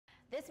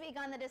This week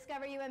on the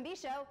Discover UMB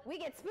show, we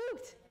get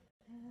spooked.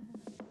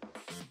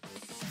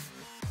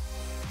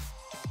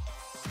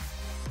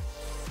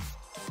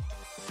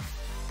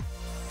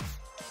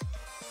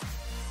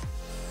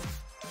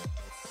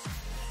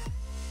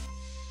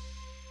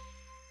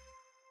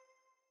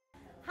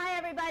 Hi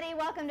everybody,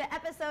 welcome to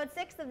episode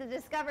 6 of the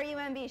Discover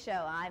UMB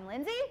show. I'm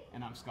Lindsay.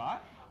 And I'm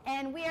Scott.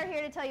 And we are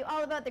here to tell you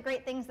all about the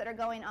great things that are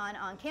going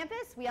on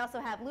campus. We also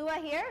have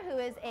Lua here, who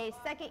is a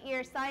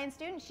second-year science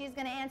student. She's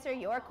going to answer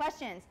your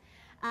questions.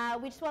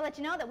 We just want to let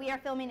you know that we are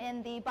filming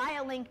in the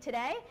BioLink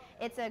today.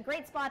 It's a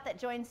great spot that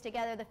joins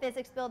together the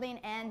physics building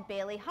and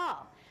Bailey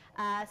Hall.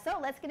 So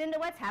let's get into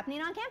what's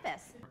happening on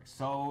campus.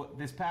 So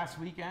this past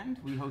weekend,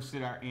 we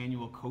hosted our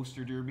annual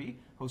Coaster Derby,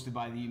 hosted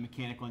by the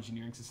Mechanical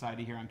Engineering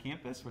Society here on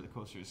campus, where the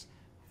coasters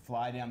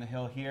fly down the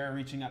hill here,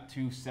 reaching up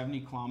to 70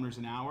 kilometers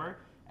an hour,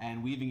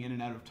 and weaving in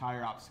and out of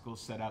tire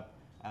obstacles set up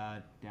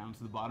down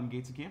to the bottom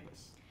gates of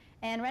campus.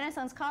 And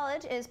Renaissance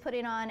College is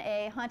putting on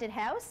a haunted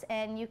house,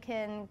 and you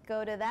can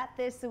go to that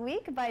this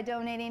week by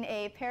donating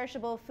a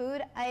perishable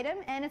food item,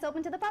 and it's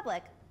open to the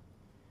public.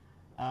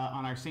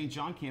 On our St.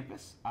 John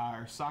campus,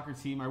 our soccer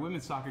team, our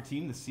women's soccer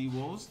team, the Sea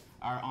Wolves,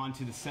 are on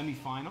to the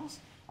semifinals,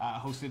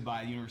 hosted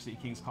by University of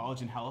King's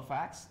College in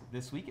Halifax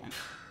this weekend.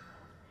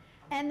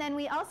 And then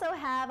we also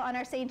have on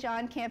our St.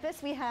 John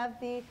campus, we have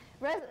the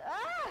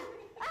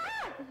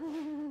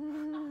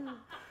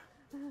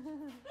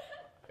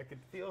I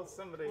could feel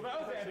somebody.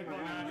 Well, that was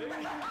magic.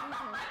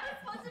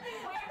 Supposed to be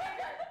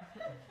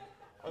weird.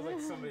 I was like,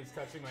 somebody's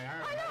touching my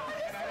arm. I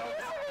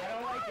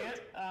don't like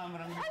it,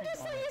 but I'm just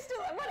so used to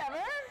it.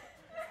 Whatever.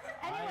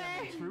 I am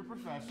Anyway, a true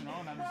professional,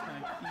 and I'm just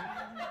going to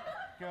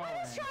keep going.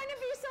 I was trying to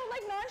be so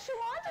like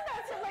nonchalant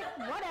about it, like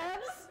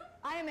whatevs.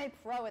 I am a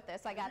pro at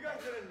this. I got You guys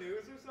this. did a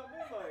news or something?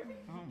 Like,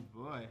 Oh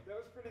boy. that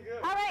was pretty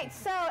good. All right,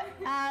 so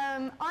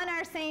on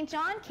our St.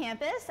 John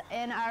campus,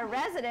 in our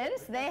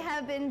residence, they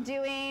have been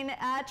doing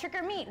Trick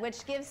or Meet,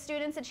 which gives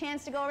students a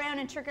chance to go around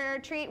and trick or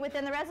treat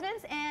within the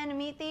residence and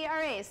meet the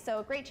RAs. So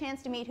a great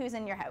chance to meet who's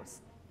in your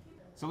house.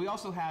 So we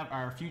also have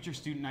our future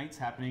student nights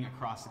happening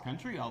across the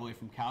country, all the way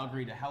from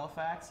Calgary to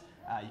Halifax.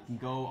 You can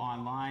go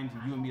online to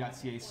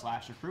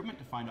umb.ca/recruitment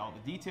to find all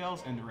the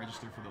details and to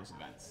register for those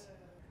events.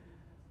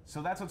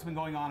 So that's what's been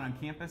going on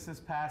campus this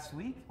past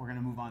week. We're going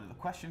to move on to the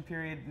question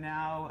period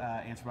now,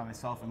 answered by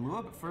myself and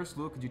Lua. But first,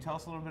 Lua, could you tell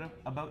us a little bit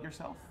about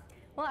yourself?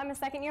 Well, I'm a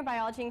second-year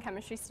biology and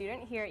chemistry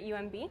student here at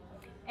UMB.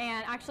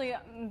 And actually,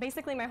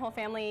 basically my whole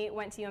family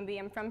went to UMB.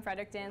 I'm from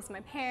Fredericton, so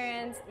my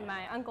parents,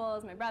 my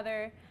uncles, my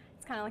brother.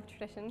 It's kind of like a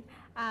tradition.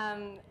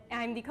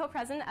 I'm the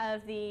co-president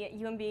of the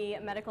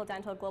UMB Medical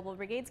Dental Global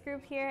Brigades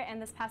group here,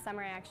 and this past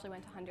summer I actually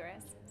went to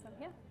Honduras. So,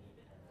 yeah.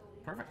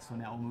 Perfect. So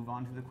now we'll move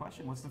on to the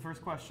question. What's the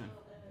first question?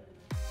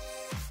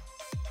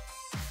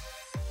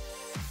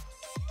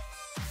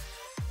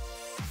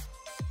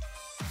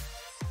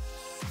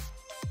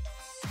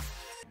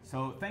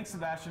 So thanks,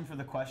 Sebastian, for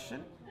the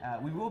question.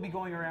 We will be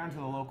going around to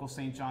the local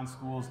St. John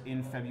schools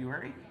in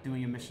February,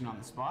 doing a mission on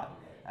the spot.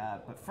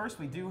 But first,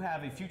 we do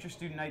have a future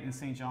student night in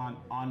St. John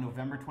on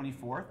November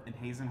 24th in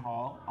Hazen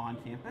Hall on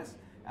campus,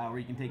 where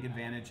you can take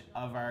advantage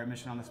of our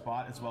mission on the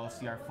spot as well as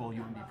see our full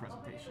UMB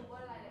presentation.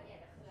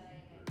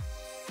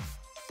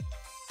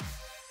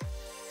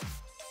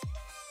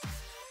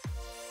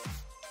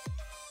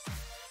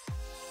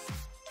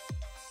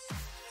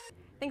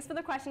 Thanks for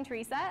the question,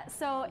 Teresa.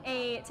 So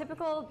a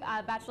typical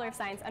Bachelor of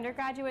Science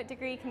undergraduate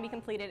degree can be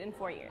completed in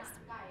 4 years.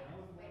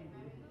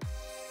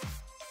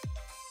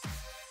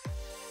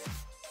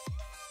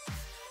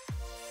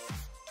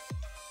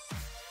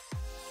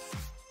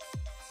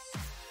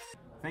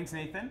 Thanks,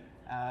 Nathan.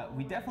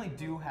 We definitely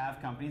do have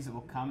companies that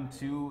will come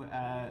to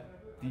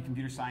the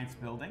computer science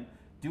building,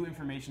 do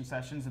information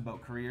sessions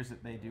about careers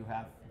that they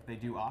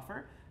do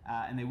offer,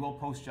 and they will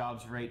post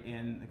jobs right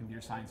in the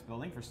computer science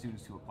building for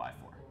students to apply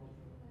for.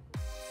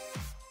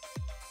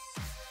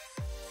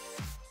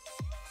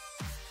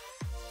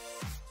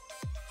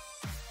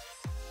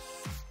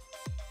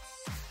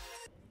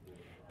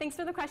 Thanks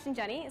for the question,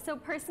 Jenny. So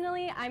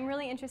personally, I'm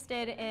really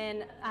interested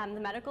in the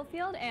medical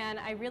field, and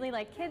I really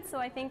like kids, so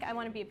I think I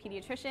want to be a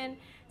pediatrician.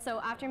 So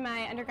after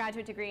my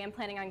undergraduate degree, I'm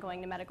planning on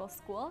going to medical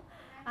school.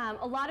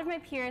 A lot of my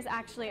peers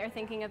actually are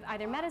thinking of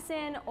either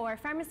medicine or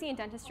pharmacy and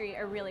dentistry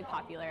are really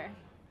popular.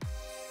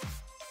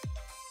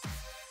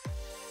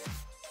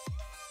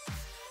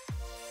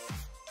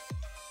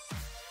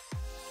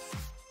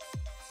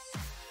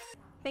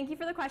 Thank you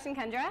for the question,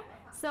 Kendra.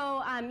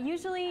 So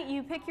usually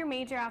you pick your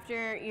major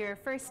after your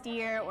first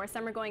year or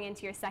summer going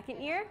into your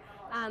second year.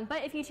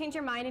 But if you change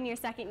your mind in your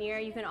second year,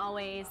 you can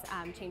always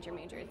change your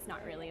major. It's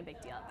not really a big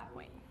deal at that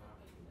point.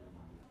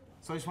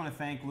 So I just want to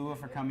thank Lua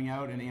for coming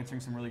out and answering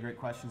some really great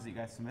questions that you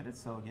guys submitted.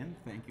 So again,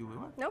 thank you,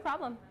 Lua. No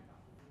problem.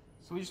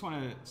 So we just want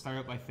to start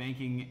out by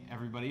thanking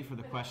everybody for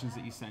the questions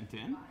that you sent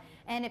in.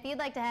 And if you'd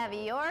like to have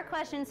your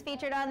questions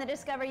featured on the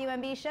Discover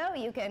UMB show,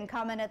 you can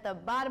comment at the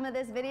bottom of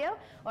this video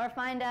or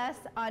find us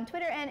on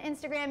Twitter and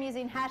Instagram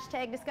using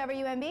hashtag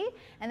DiscoverUMB,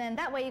 and then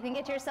that way you can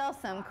get yourself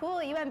some cool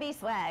UMB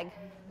swag.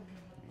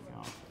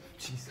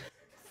 Jesus.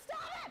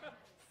 Stop it!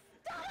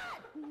 Stop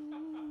it!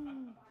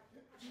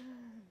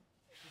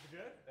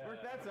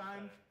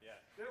 time. Yeah.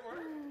 Did it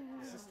work?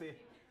 It's just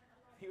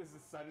he was the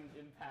sudden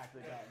impact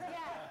that got me.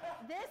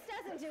 Yeah, this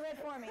doesn't do it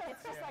for me.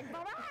 It's just like,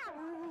 ba-ba!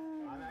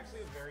 I'm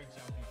actually a very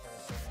jumpy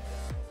person.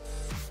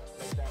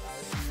 Like that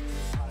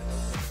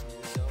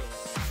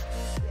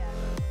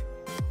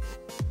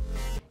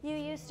You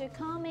used to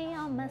call me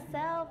on my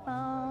cell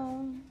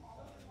phone.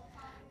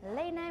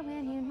 Late night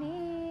when you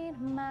need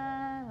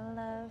my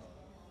love.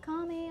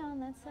 Call me on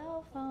that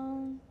cell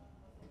phone.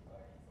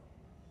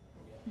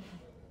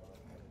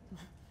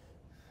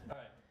 All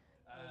right.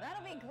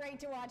 That'll be great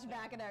to watch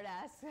back at our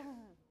desk.